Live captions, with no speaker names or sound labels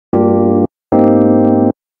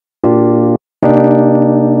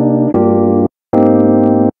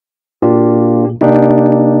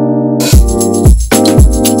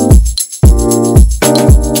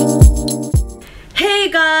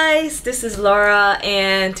this is Laura,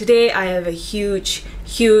 and today I have a huge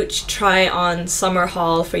try on summer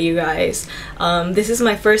haul for you guys. This is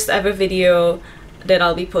my first ever video that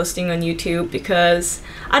I'll be posting on YouTube because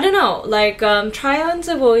I don't know, like try-ons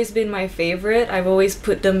have always been my favorite. I've always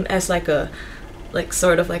put them as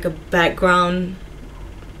sort of like a background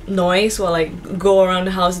noise while I go around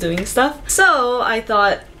the house doing stuff. So I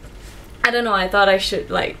thought, I don't know, I thought I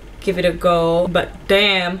should like give it a go. But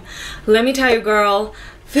damn, let me tell you girl,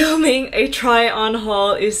 filming a try-on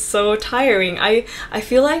haul is so tiring. I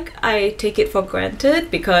feel like I take it for granted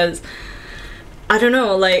because I don't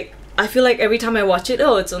know, like I feel like every time I watch it,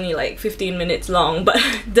 oh, it's only like 15 minutes long, but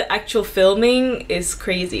the actual filming is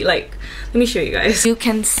crazy. Like, let me show you guys. You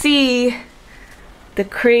can see the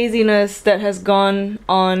craziness that has gone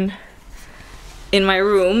on in my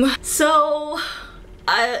room. So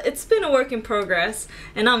it's been a work in progress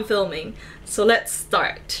and I'm filming, so let's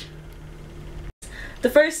start. The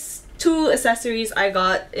first two accessories I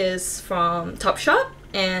got is from TOPSHOP,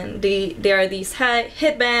 and they are these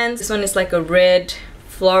headbands. This one is like a red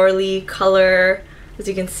florally color, as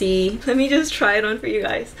you can see. Let me just try it on for you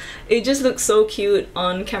guys. It just looks so cute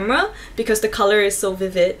on camera because the color is so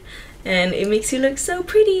vivid and it makes you look so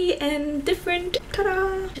pretty and different.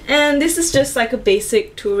 Ta-da! And this is just like a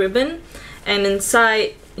basic 2 ribbon, and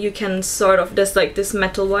inside you can sort of, there's like this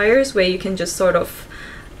metal wires where you can just sort of,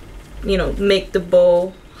 you know, make the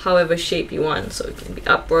bow however shape you want. So it can be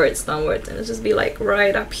upwards, downwards, and it'll just be like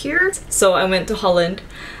right up here. So I went to Holland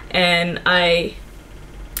and I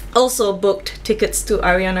also booked tickets to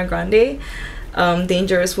ARIANA Grande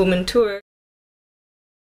Dangerous Woman Tour.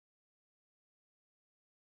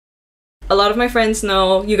 A lot of my friends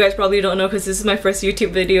know, you guys probably don't know because this is my first YouTube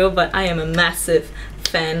video, but I am a massive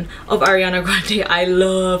fan of ARIANA Grande. I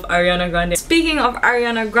love ARIANA Grande. Speaking of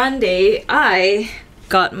ARIANA Grande, I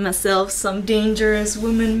got myself some Dangerous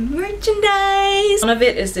Woman merchandise. One of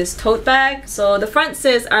it is this tote bag. So the front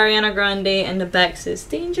says ARIANA Grande and the back says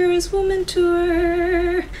Dangerous Woman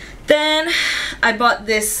Tour. Then I bought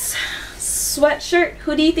this sweatshirt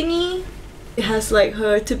hoodie thingy. It has like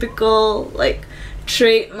her typical like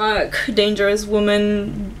trademark Dangerous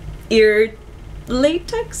Woman ear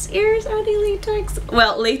latex ears. Are they latex?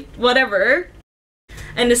 Well, whatever.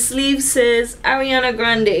 And the sleeve says ARIANA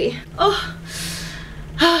Grande. Oh,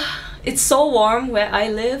 it's so warm where I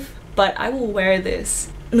live, but I will wear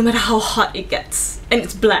this no matter how hot it gets. And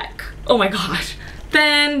it's black. Oh my god.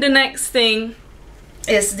 Then the next thing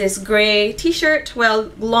is this gray t-shirt,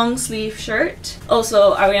 well, long sleeve shirt.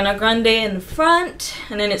 Also ARIANA Grande in the front,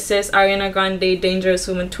 and then it says ARIANA Grande Dangerous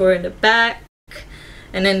Woman Tour in the back.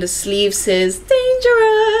 And then the sleeve says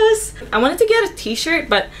Dangerous! I wanted to get a t-shirt,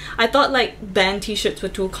 but I thought like band t-shirts were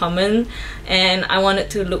too common and I wanted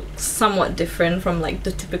to look somewhat different from like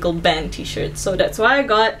the typical band t-shirts. So that's why I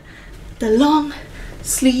got the long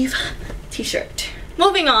sleeve t-shirt.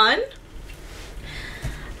 Moving on.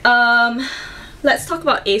 Let's talk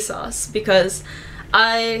about ASOS because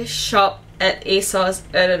I shop at ASOS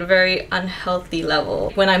at a very unhealthy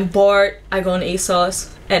level. When I'm bored, I go on ASOS.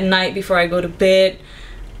 At night before I go to bed,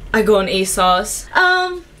 I go on ASOS.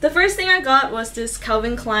 The first thing I got was this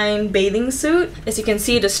Calvin Klein bathing suit. As you can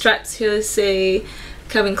see, the straps here say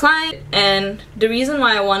Calvin Klein, and the reason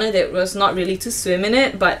why I wanted it was not really to swim in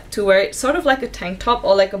it, but to wear it sort of like a tank top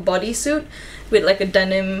or like a bodysuit with like a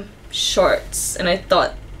denim shorts, and I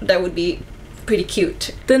thought that would be pretty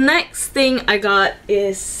cute. The next thing I got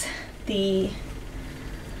is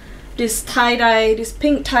this tie-dye, this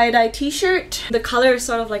pink tie-dye t-shirt. The color is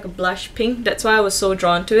sort of like a blush pink, that's why I was so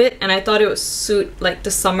drawn to it, and I thought it would suit like the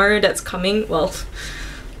summer that's coming, well,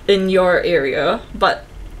 in your area, but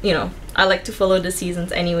you know, I like to follow the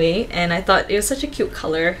seasons anyway, and I thought it was such a cute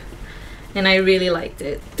color and I really liked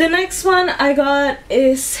it. The next one I got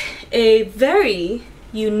is a very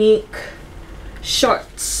unique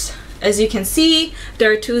shorts. As you can see,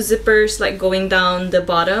 there are 2 zippers like going down the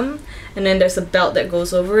bottom, and then there's a belt that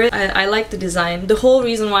goes over it. I like the design. The whole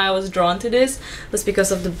reason why I was drawn to this was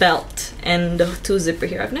because of the belt and the 2 zipper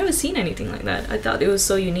here. I've never seen anything like that. I thought it was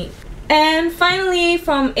so unique. And finally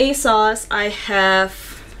from ASOS, I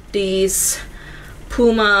have these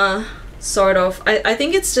Puma sort of, I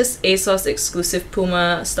think it's just ASOS exclusive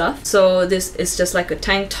Puma stuff. So this is just like a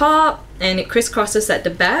tank top and it crisscrosses at the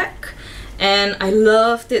back. And I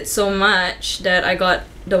loved it so much that I got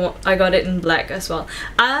it in black as well.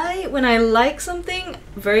 When I like something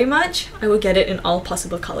very much, I will get it in all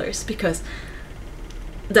possible colors because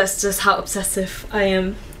that's just how obsessive I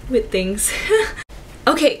am with things.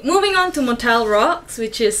 Okay, moving on to Motel Rocks,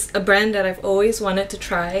 which is a brand that I've always wanted to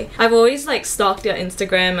try. I've always like stalked their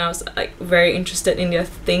Instagram. I was like very interested in their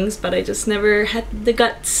things, but I just never had the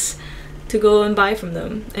guts to go and buy from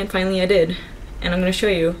them, and finally I did, and I'm gonna show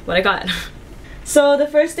you what I got. So the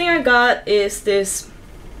first thing I got is this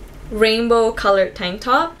rainbow colored tank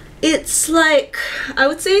top. It's like, I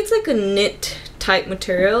would say it's like a knit type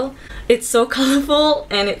material. It's so colorful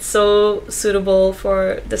and it's so suitable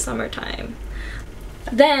for the summertime.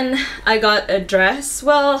 Then I got a dress.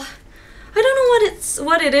 Well, I don't know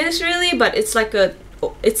what it is really, but it's like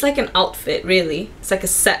an outfit really. It's like a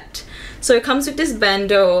set. So it comes with this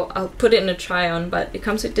bandeau. I'll put it in a try on, but it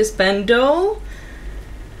comes with this bandeau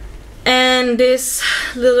and this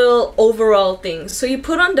little overall thing. So you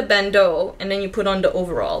put on the bandeau and then you put on the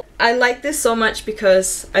overall. I like this so much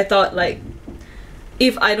because I thought, like,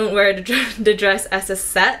 if I don't wear the dress as a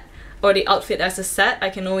set or the outfit as a set, I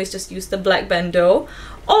can always just use the black bandeau,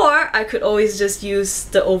 or I could always just use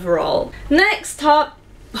the overall. Next top,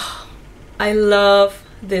 I love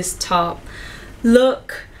this top.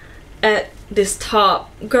 Look at this top,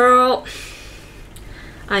 girl.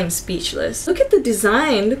 I'm speechless. Look at the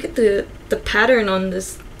design. Look at the pattern on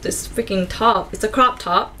this freaking top. It's a crop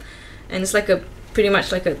top, and it's like a pretty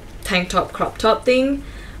much like a tank top crop top thing.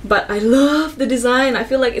 But I love the design. I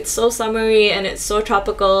feel like it's so summery and it's so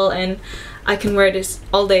tropical, and I can wear this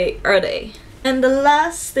all day, every day. And the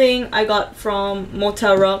last thing I got from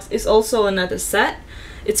Motel Rocks is also another set.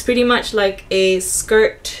 It's pretty much like a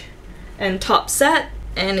skirt and top set,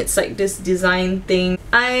 and it's like this design thing.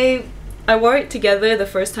 I wore it together the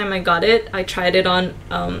first time I got it. I tried it on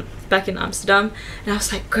back in Amsterdam, and I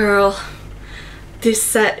was like, girl, this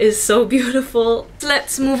set is so beautiful.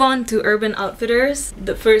 Let's move on to Urban Outfitters.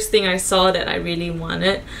 The first thing I saw that I really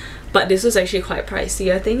wanted, but this was actually quite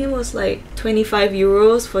pricey. I think it was like 25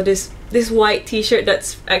 euros for this white t-shirt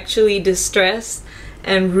that's actually distressed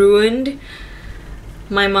and ruined.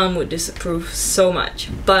 My mom would disapprove so much,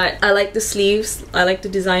 but I like the sleeves. I like the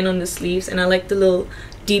design on the sleeves, and I like the little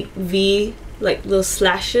deep V, like little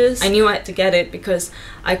slashes. I knew I had to get it because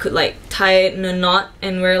I could like tie it in a knot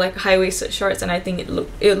and wear like high-waisted shorts, and I think it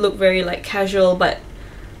looked very like casual, but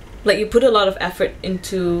like you put a lot of effort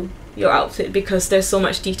into your outfit because there's so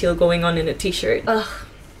much detail going on in a t-shirt. Ugh.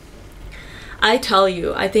 I tell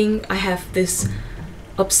you, I think I have this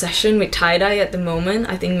obsession with tie-dye at the moment.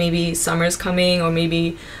 I think maybe summer's coming, or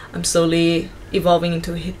maybe I'm slowly evolving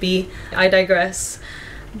into a hippie. I digress.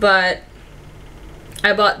 But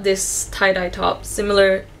I bought this tie-dye top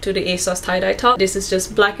similar to the ASOS tie-dye top. This is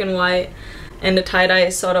just black and white, and the tie-dye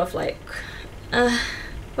is sort of like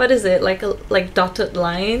what is it, like dotted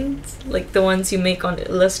lines, like the ones you make on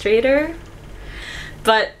Illustrator.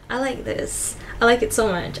 But I like this. I like it so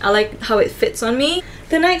much. I like how it fits on me.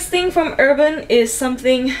 The next thing from Urban is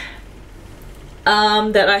something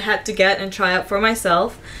that I had to get and try out for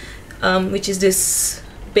myself, which is this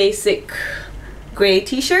basic gray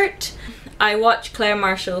t-shirt. I watched Claire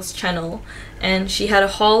Marshall's channel, and she had a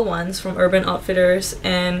haul once from Urban Outfitters,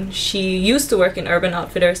 and she used to work in Urban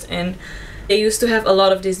Outfitters, and they used to have a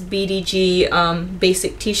lot of these BDG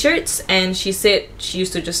basic t-shirts, and she said she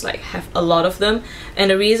used to just like have a lot of them. And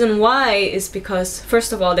the reason why is because,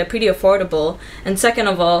 first of all, they're pretty affordable, and second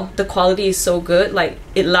of all, the quality is so good, like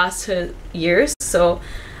it lasts her years. So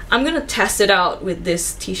I'm gonna test it out with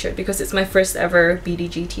this t-shirt because it's my first ever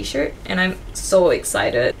BDG t-shirt, and I'm so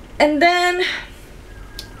excited. And then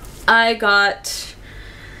I got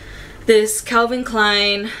this Calvin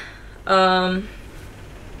Klein tank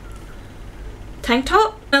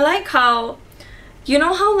top. I like how, you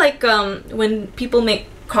know how like when people make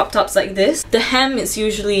crop tops like this, the hem is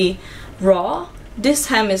usually raw. This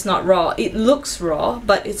hem is not raw. It looks raw,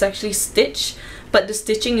 but it's actually stitched, but the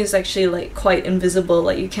stitching is actually like quite invisible,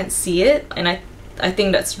 like you can't see it, and I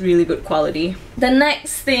think that's really good quality. The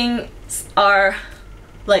next thing are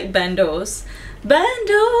like bandeaus.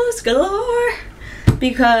 Bandeaus galore!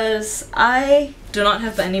 Because I do not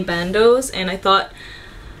have any bandeaus, and I thought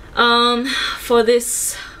for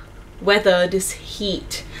this weather, this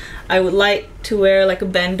heat, I would like to wear like a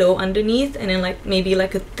bandeau underneath, and then like maybe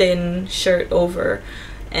like a thin shirt over,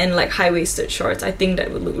 and like high-waisted shorts. I think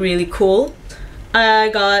that would look really cool. I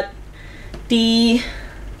got the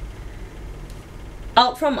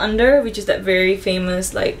Out From Under, which is that very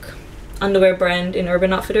famous like underwear brand in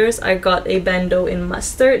Urban Outfitters. I got a bandeau in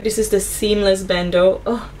mustard. This is the seamless bandeau.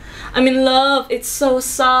 Oh, I'm in love. It's so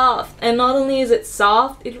soft, and not only is it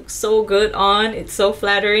soft, it looks so good on. It's so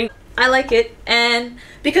flattering. I like it, and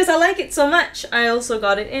because I like it so much, I also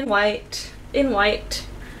got it in white.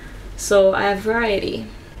 So I have variety.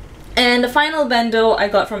 And the final bandeau I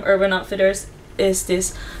got from Urban Outfitters is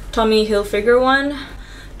this Tommy Hilfiger one.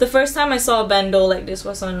 The first time I saw a bandeau like this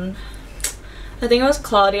was on, I think it was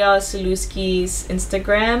Claudia Sulewski's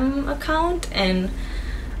Instagram account, and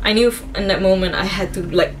I knew in that moment I had to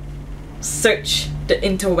like search the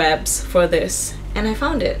interwebs for this, and I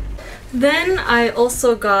found it. Then I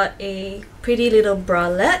also got a pretty little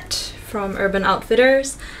bralette from Urban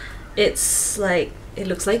Outfitters. It's like, it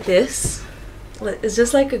looks like this. It's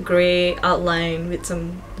just like a gray outline with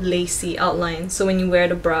some lacy outline, so when you wear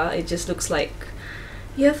the bra it just looks like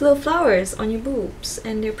you have little flowers on your boobs,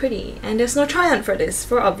 and they're pretty, and there's no try-on for this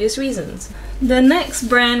for obvious reasons. The next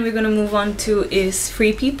brand we're gonna move on to is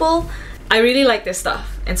Free People. I really like this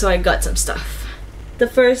stuff, and so I got some stuff. The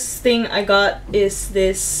first thing I got is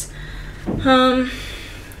this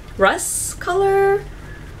rust color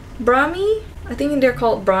brami. I think they're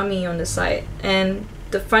called brami on the side, and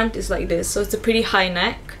the front is like this, so it's a pretty high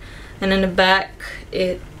neck, and then the back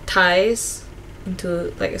it ties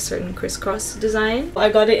into like a certain crisscross design. I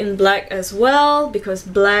got it in black as well because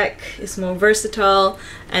black is more versatile,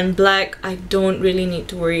 and black I don't really need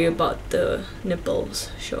to worry about the nipples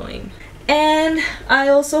showing. And I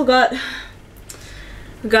also got,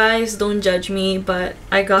 guys don't judge me, but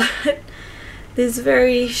I got this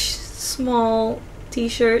very small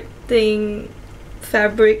t-shirt thing,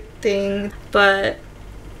 fabric thing, but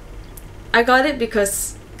I got it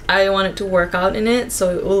because I wanted to work out in it,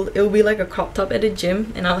 so it'll be like a crop top at the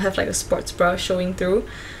gym, and I'll have like a sports bra showing through.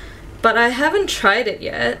 But I haven't tried it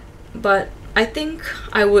yet, but I think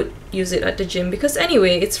I would use it at the gym because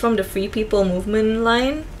anyway, it's from the Free People movement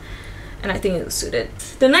line, and I think it'll suit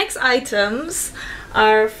it. The next items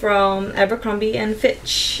are from Abercrombie and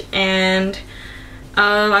Fitch, and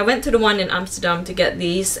I went to the one in Amsterdam to get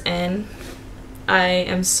these, and I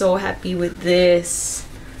am so happy with this.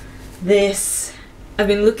 I've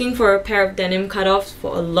been looking for a pair of denim cutoffs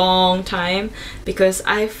for a long time because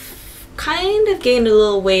I've kind of gained a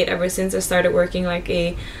little weight ever since I started working like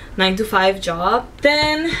a 9-to-5 job.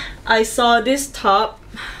 Then I saw this top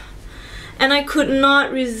and I could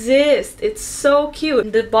not resist. It's so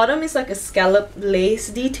cute. The bottom is like a scallop lace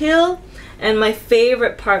detail, and my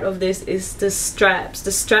favorite part of this is the straps.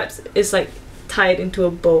 The straps is like tied into a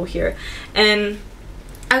bow here, and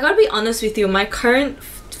I gotta be honest with you, my current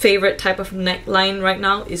favorite type of neckline right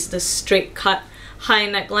now is the straight cut high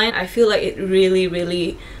neckline. I feel like it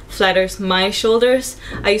really flatters my shoulders.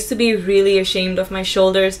 I used to be really ashamed of my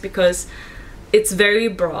shoulders because it's very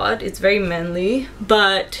broad, it's very manly,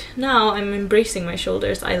 but now I'm embracing my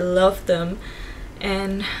shoulders. I love them,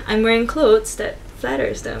 and I'm wearing clothes that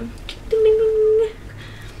flatters them. Ding, ding,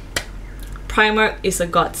 ding. Primark is a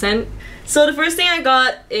godsend. So the first thing I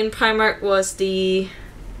got in Primark was the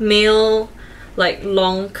male like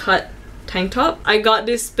long cut tank top. I got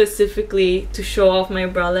this specifically to show off my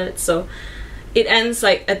bralette, so it ends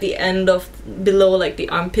like at the end of below like the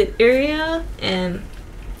armpit area, and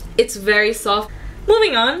it's very soft.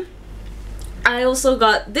 Moving on, I also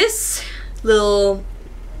got this little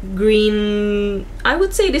green, I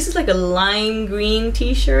would say this is like a lime green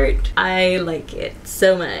t-shirt. I like it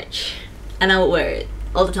so much and I will wear it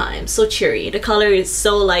all the time. So cheery. The color is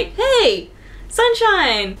so like, hey,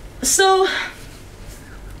 sunshine. So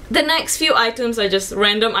the next few items are just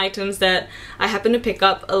random items that I happen to pick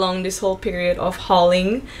up along this whole period of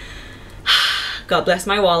hauling. God bless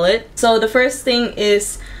my wallet. So the first thing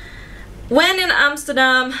is, when in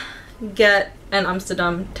Amsterdam, get an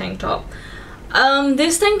Amsterdam tank top.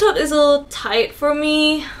 This tank top is a little tight for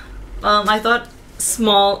me. I thought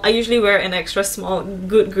small. I usually wear an extra small.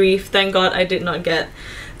 Good grief, thank God I did not get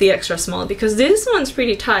the extra small because this one's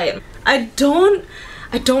pretty tight. I don't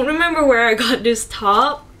remember where I got this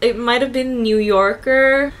top. It might have been New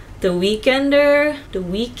Yorker, The Weekender, The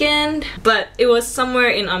Weekend, but it was somewhere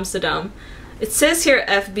in Amsterdam. It says here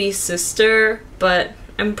FB Sister, but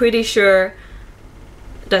I'm pretty sure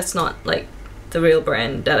that's not like the real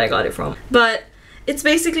brand that I got it from. But it's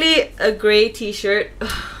basically a gray t-shirt.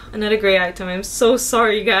 Another gray item. I'm so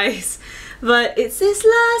sorry guys, but it says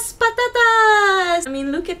Las Patatas. I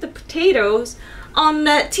mean, look at the potatoes on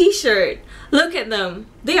that t-shirt. Look at them.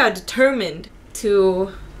 They are determined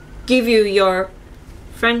to give you your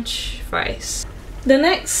French fries. The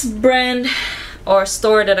next brand or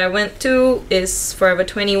store that I went to is Forever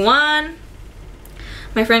 21.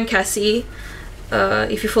 My friend Cassie,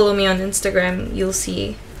 if you follow me on Instagram, you'll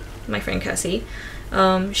see my friend Cassie.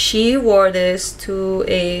 She wore this to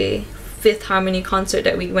a Fifth Harmony concert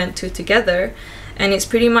that we went to together, and it's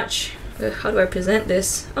pretty much, how do I present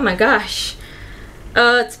this? Oh my gosh.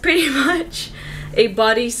 It's pretty much a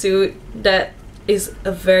bodysuit that is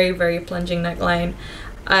a very plunging neckline.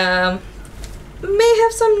 May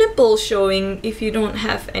have some nipples showing if you don't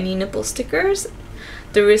have any nipple stickers.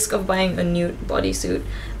 The risk of buying a nude bodysuit.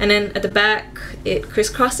 And then at the back it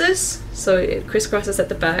crisscrosses, so it crisscrosses at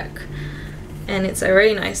the back, and it's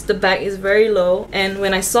very nice. The back is very low, and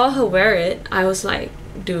when I saw her wear it, I was like,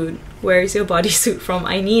 dude, where is your bodysuit from?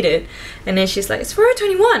 I need it. And then she's like, it's Forever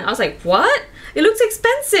 21. I was like, what? It looks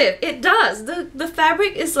expensive. It does. The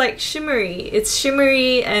fabric is like shimmery. It's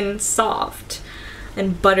shimmery and soft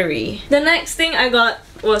and buttery. The next thing I got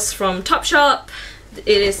was from Topshop.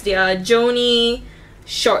 It is their Joni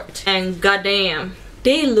short, and goddamn,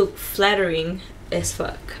 they look flattering as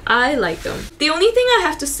fuck. I like them. The only thing I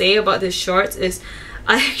have to say about these shorts is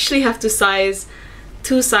I actually have to size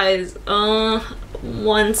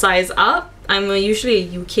one size up. I'm usually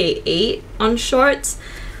a UK 8 on shorts,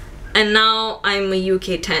 and now I'm a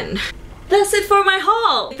UK 10. That's it for my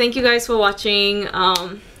haul. Thank you guys for watching.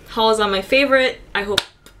 Hauls are my favorite. I hope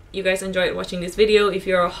you guys enjoyed watching this video. If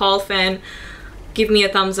you're a haul fan, give me a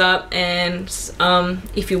thumbs up, and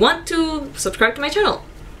if you want to, subscribe to my channel.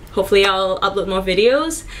 Hopefully I'll upload more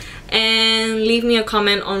videos, and leave me a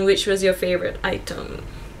comment on which was your favorite item.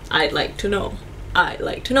 I'd like to know. I'd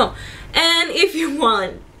like to know. And if you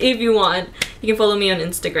want, you can follow me on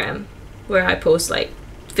Instagram, where I post like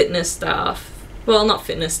fitness stuff. Well, not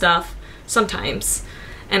fitness stuff, sometimes,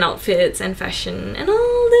 and outfits and fashion and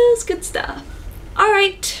all this good stuff.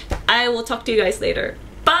 Alright, I will talk to you guys later.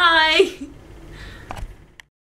 Bye!